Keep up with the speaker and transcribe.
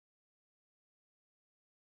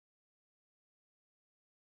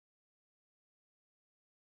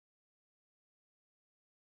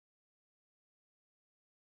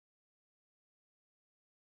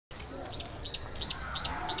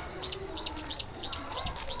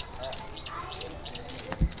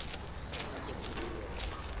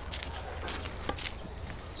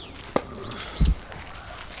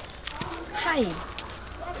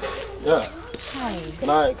Yeah.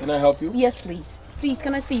 Hi. Can I help you? Yes, please. Please,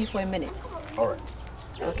 can I see you for a minute? All right.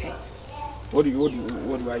 Okay. What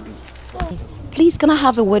do I do? Please, can I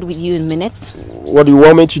have a word with you in a minute? What do you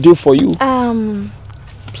want me to do for you?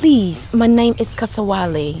 Please, my name is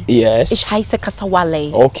Kasawale. Yes. It's Haisa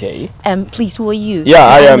Kasawale. Okay. Please, who are you? Yeah,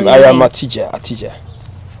 I am Atija.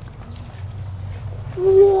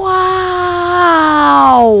 Wow.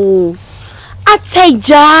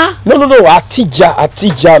 Atija. No,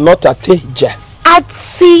 Atija, not Atija.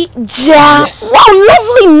 Atija. Yes. Wow,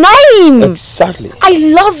 lovely name. Exactly. I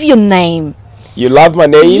love your name. You love my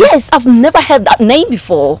name? Yes, I've never heard that name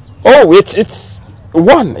before. Oh, it's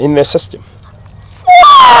one in the system.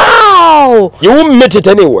 Wow! You won't meet it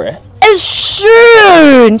anywhere.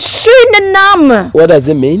 Schön Name. What does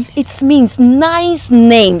it mean? It means nice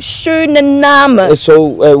name. Schöner Name.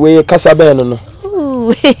 So we Kasabeno no.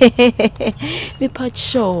 Me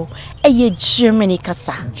pacho. Germany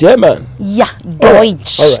kasa. German. Yeah,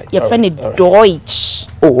 Deutsch. All right. Your friend is Deutsch.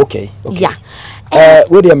 Oh, okay. Yeah.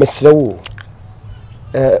 Where do I miss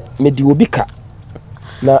me di obika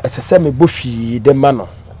na esese me bofi de mano.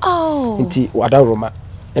 Oh. Nti wada Roma.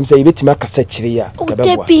 Em say betima kasa chire ya kabebo.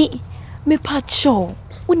 Debi me pacho.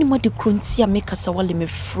 Woni mo de krontia me Kasawale me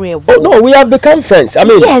free. Oh no, we have become friends. I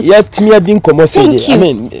mean, yes. Me have been Thank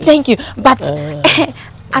you. Thank you. But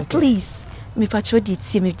at least me pacho did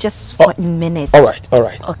see me just for a minute. All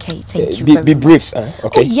right. Okay, thank you. Be brief.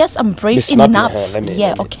 Okay. Oh, yes, I'm brave enough.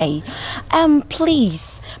 Okay.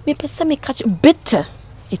 Please, me pesa me catch bitter.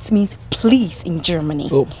 It means please in Germany.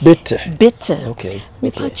 Oh, bitter. Okay.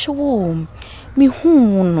 Me pacho me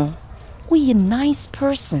huno. We a nice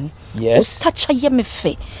person. Yes.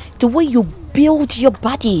 The way you build your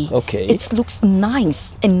body. Okay. It looks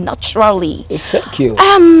nice and naturally. Thank you.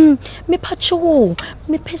 Me pacho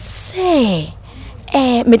me pese.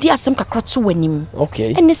 Me di asem kakra to wanim.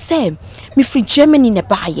 Okay. And they say me free Germany ne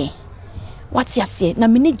baye. What's ya say? Na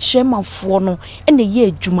me ne German fo no and the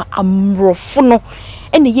ye adwuma amrofo no.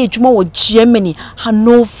 And the year Juma Germany,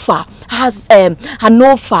 Hannover,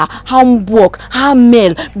 Hamburg,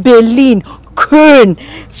 Hamel, Berlin, Köln,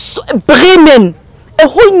 Bremen.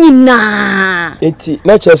 Enti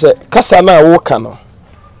na chese kasa na wo ka no.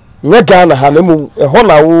 Nya Ghana ha na mu ho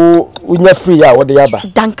na wo unya free ya wo de yaba.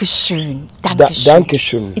 Dankeschön.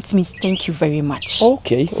 It means thank you very much.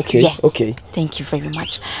 Okay. Yeah. Okay. Thank you very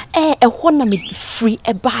much. Ho na me free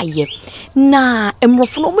baye. Na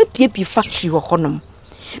emrofo no me pie factory wo honom.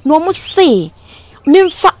 No mo say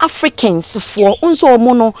memfa Africans for unso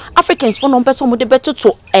omo no Africans for no person mo de beto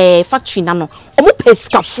to factory na no omo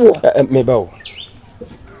pesca for me ba o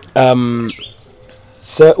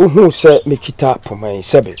se uhu se me kita pomai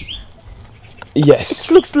sebe. Yes,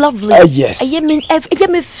 it looks lovely. Yes, I mean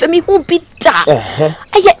me who be da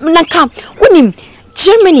nanka wonim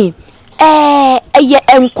Germany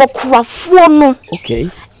enkokurafo no. Okay.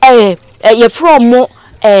 Ye from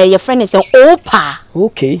your friend is an opa.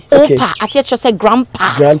 Okay. Opa. I said just say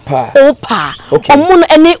grandpa. Opa. Okay. Omun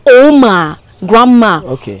any oma. Grandma.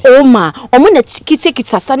 Okay. Oma. Omun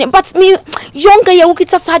kita sani. But me younger ya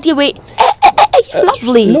kita sadi way.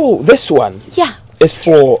 Lovely. No, this one. Yeah. Is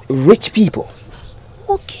for rich people.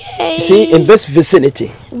 Okay. You see, in this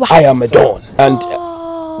vicinity, wow. I am a don, and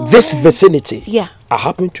this vicinity, I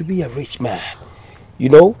happen to be a rich man. You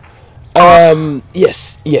know.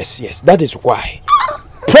 Yes. That is why.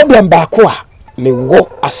 Problem bakwa me wo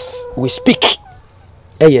as we speak.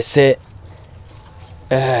 Say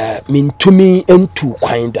mintumi entu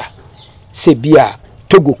kwanda. Se bia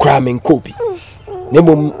togo kra men kobi.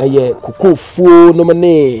 Nemom kukufuo no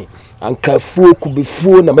mane ankafuo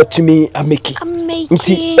kubifuo na matumi ameki.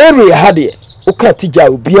 Nti area hade ukatija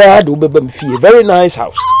obia de obeba mfie. Very nice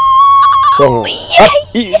house. So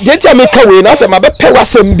didn't I make a win? I said, my bed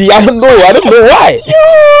was I don't know why.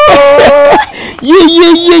 Yeah.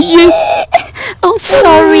 Oh,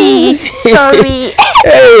 sorry.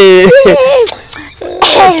 Hey.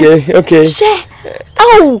 Okay.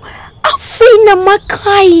 Oh, I'm free na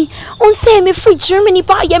makai. On say me free Germany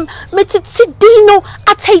by me Dino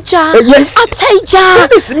Ateja. Yes. Ateja.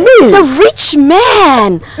 That is me. The rich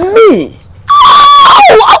man. Me.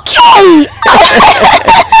 Oh, okay.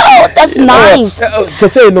 Oh, that's nice. So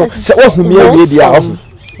say no.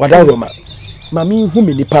 Mami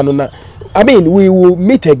humi ni pano na. I mean, we will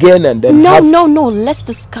meet again and then. No. Let's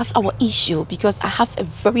discuss our issue because I have a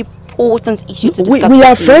very important issue to discuss. We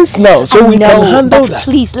are friends now, so we can handle that.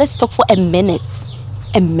 Please, let's talk for a minute.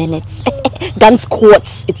 Gun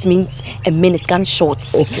squats. It means a minute. Gun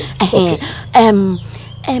shorts. Okay.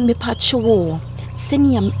 Me pacho.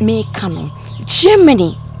 Senior me kano.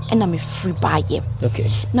 Germany and I'm a free buyer.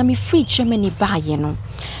 Okay. Na me free Germany buyer no.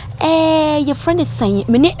 your friend is saying,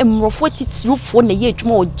 many emrofoti you for the year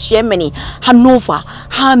more Germany, Hanover,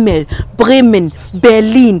 Hamel, Bremen,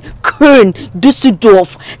 Berlin, Köln,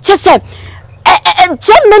 Düsseldorf. Just say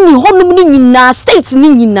Germany, home na states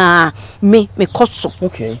nina. Me koso.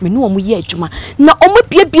 Okay. Me no omo ye adwuma. Na omo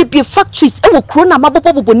bie factories e wo kro na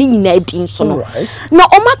mabobo ni nyina edin so no. Na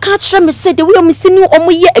omo ka kire me say the way omo sini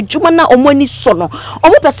omo ye adwuma na omo ani so no.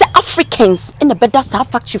 Omo be say Africans in the better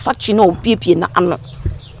factory na obie na ano.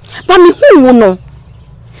 Ba me hu no.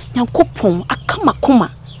 Nyankopon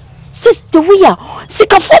akama. Sis the way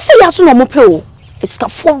sikafo say yaso no omo pe o. It's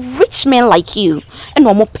for rich men like you and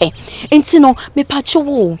omo pe. Enti no me pa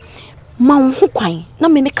wo ma ho kwan na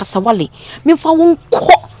me Kasawale me fa won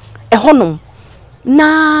ko honom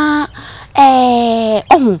na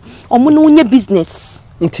omo no nya business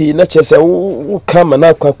nti na chese wo come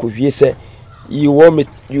na kwa wie say you want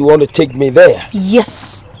to take me there.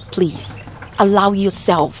 Yes, please allow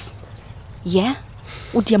yourself. Yeah,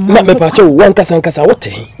 na me pa che wo nkasa what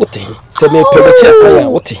say me pe be che kwa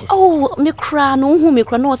what. Oh, me kra no hu me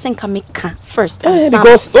kra no senka me ka first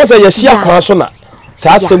because those are your share kwa so na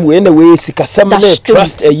Sasem we na we sikasam na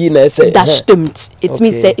trust a yi na say that stimmt. It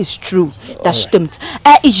means say it's true. That stimmt.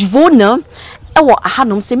 Ich wohne ewo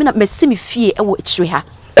ahanom se me na mesi me fie ewo ichire ha.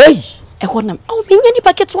 Ehonam. Oh me nya ni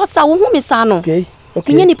packet wa sa wo hu me sa no. Okay.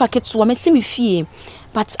 Me nya ni packet wa mesi me fie.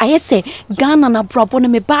 But I say Ghana na brabo na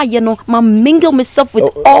me ba ye no ma mingle myself with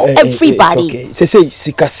everybody. Okay. Say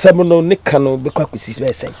sikasam no ne kano be kwa kwisi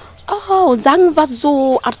be say. Oh, zang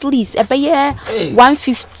vazo at least e be ye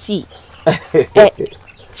 150. Hey,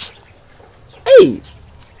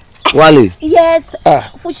 Wale. Yes.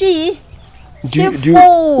 Fushi. Do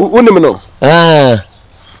no. Hey,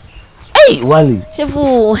 Wale.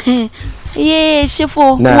 Chefu. Yeah,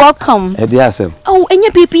 Chefu. Welcome. Oh,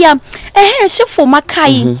 enye pipia. Chefu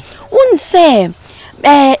makai. Unse.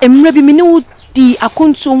 Emrebi minu di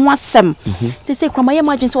akonto wasem. Say krama ye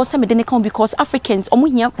margin so wasem de ne come because Africans omo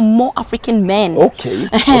hia more African men. Okay.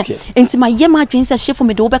 Enti my ye margin say Chefu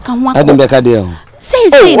me de obeka ho Adam beka de. Say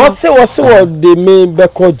what they mean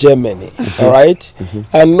back Germany. All right.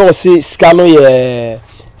 And no see scano ye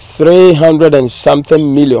 300 and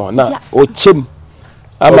something million na o chim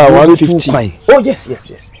ama 150. Oh yes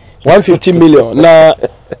 150 million na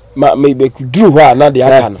me be drew ha na de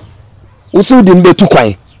aka no usu di mbe tu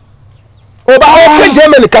kwan oba o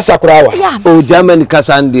Germany kasa krawa o Germany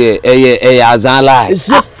kasa ndie eye azala it's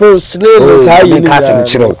just for slaves how you kasa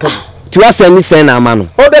mchiro tiwa sani sen na ama no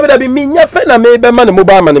o dabi mi nya fe na me be ma ne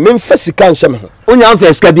mobile man me mfa sika nhyɛ me ho onya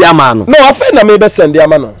mfa sika bi ama no no afa na me be send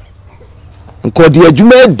ama no nkodi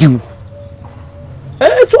adwuma adi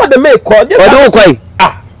so the make call odo kwai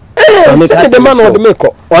say the man odo make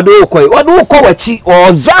call odo kwai wachi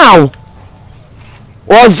ozaw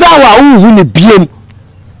a uhu ne biem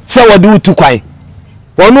se odo tu kwai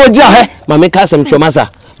wono ogia he mame ka asem chomasa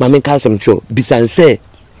mame ka asem cho bisanse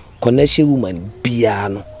connection woman bia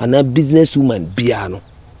no ana business woman bia no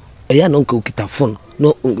eya no nka okita phone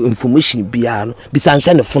no information bia no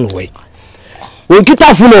bisanse ne phone we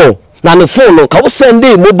okita phone na ne phone no ka wo send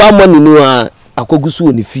mobile money no akogusu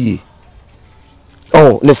oni fie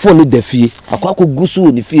ne phone de fie akogusu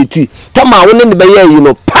oni fie ti tama wo ne be ye yi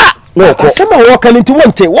no pa no ko asema wo kan nti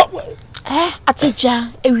wonte atija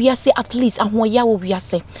ewiase at least ahoya wo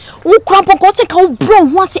wiase wo krampo ko se ka wo bro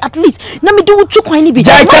ho ase at least na me de wo tu kwan ni bi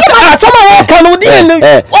asema wo kan wo di ni wo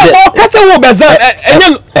ka se wo beza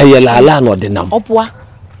eye lala no de nam opwa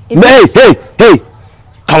hey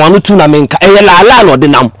kawanu tu na menka eye lala no de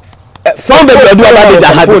nam phone be do about the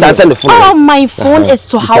have send the phone. Oh, my phone is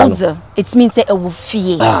to house. It means say will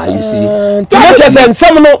fee. You see. Just and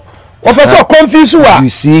some no person confuse you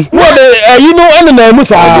see. What you know and na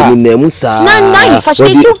musa. Na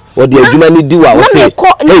fashion too. What the adwuma ni di wa say.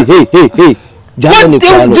 Hey. Germany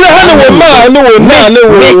kwa no.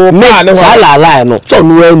 Sala no. So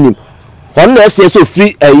no anim. One na say so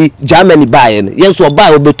free Germany buy no. Yen so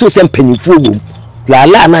buy obeto sem panyimfo bom. La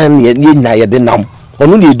na ye na ye de nam.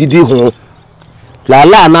 Onu le didi ho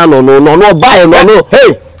la na no buy no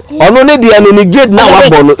hey onu ne de no ni grade na wa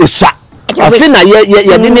bo no esua afi na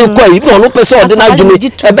ye de ne kwa yi no pese o de na dwumi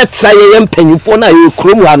e betra ye mpanyimfo na ye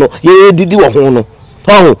krom ha no ye didi wo ho no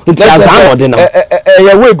nti azan no de na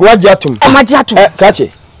ye we go agiatum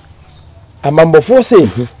kache amambofo se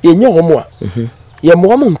ye nye homo a ye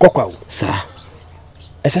mo mo nkokwa wo sa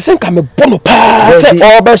esesen ka me bono pa se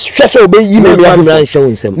o be hwe so be yi me ya ran hwe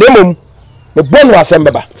wonsem nemom me bonu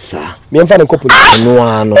asembeba sa me mfa ne kopoli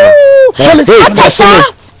no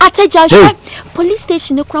Ateja police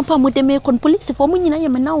station e krampa mo de me kon police for mo nyina ye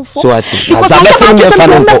me na wo for because I am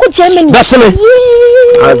Germany.